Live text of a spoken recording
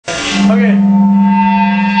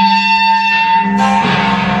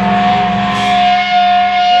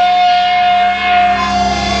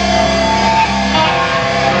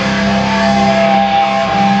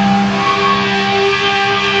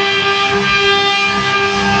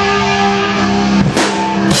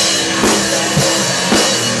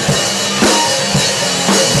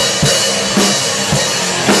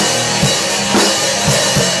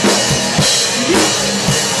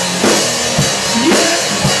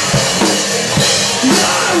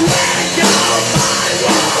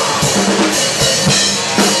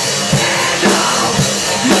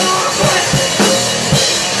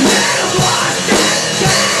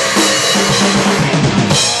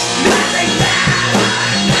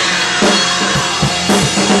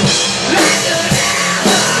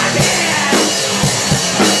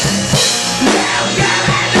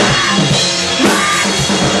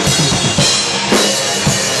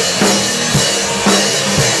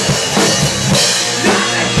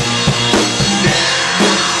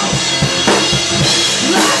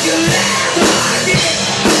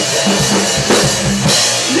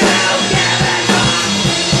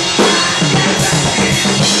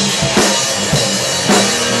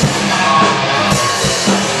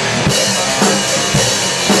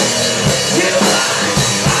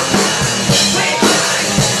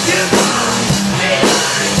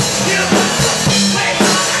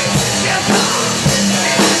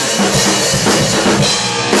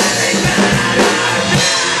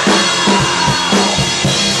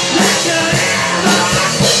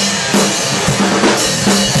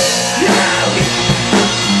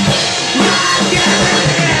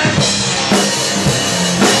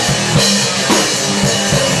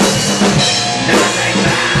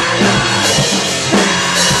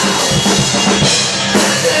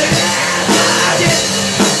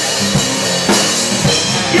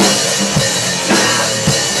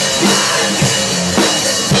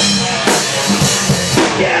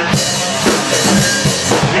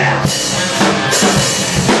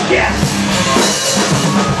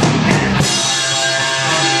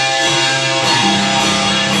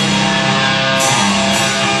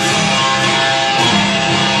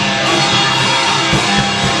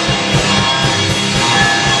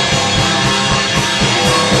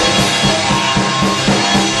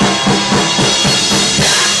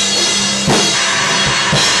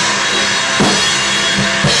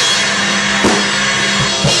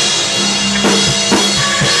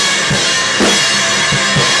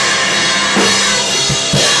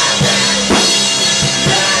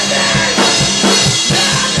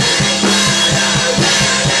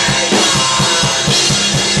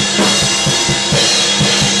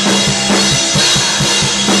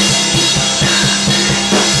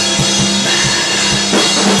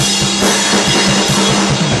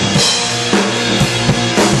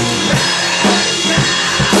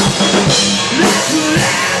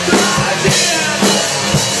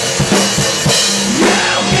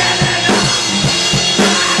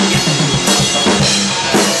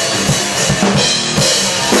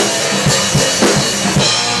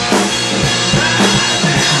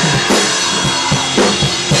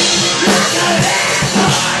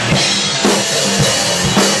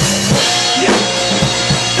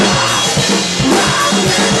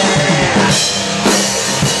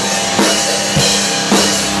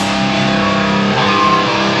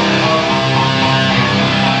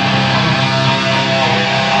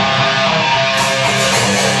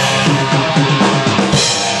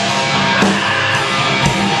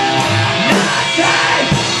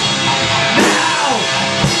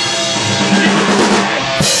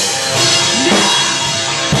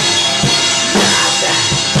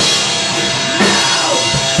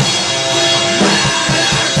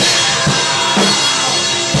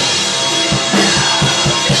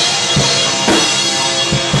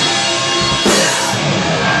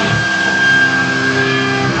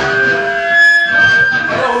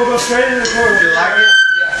straight in the chorus. You like it?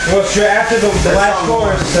 Yeah. Well, straight after the last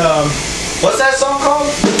chorus. What's that song called?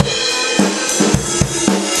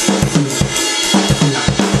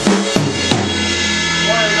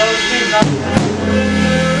 One of those two.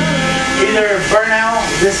 Either Burnout,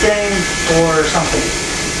 this game, or something.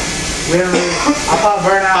 We haven't really, I thought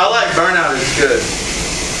Burnout. I like Burnout is good.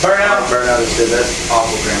 Burnout? Burnout is good. That's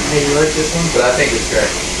awful grammar. Hey, you like this one? But I think it's great.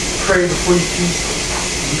 Pray before you feast.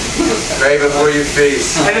 Pray before you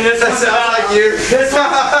feast. And then this that one's sounds about, like you. This one,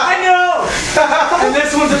 I know! And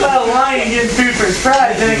this one's about a lion getting food for his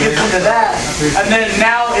pride. Then it gets into that. And then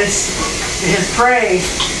now it's his prey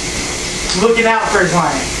looking out for his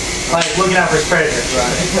lion. Like looking out for his predator.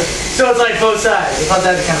 Right. So it's like both sides. I thought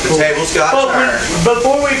that was kind of cool. The tables got turned.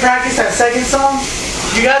 Before we practiced that second song,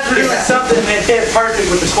 You guys were doing something that hit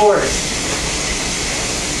perfect with the chorus.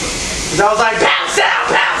 Cause I was like, pounce down,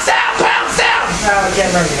 pounce down, pounce down. No, I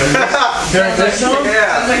can't remember. During this song?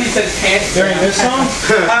 Yeah. Sounds like he said pants. During this song?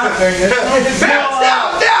 During this song? Pounce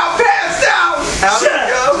down, pants down. How's Shut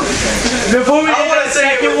it go? Before we I did want that to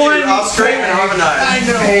sing it second with one, you. I'll straighten and harmonize. I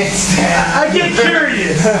know. I get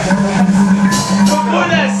curious.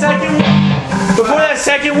 Before that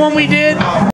second one we did,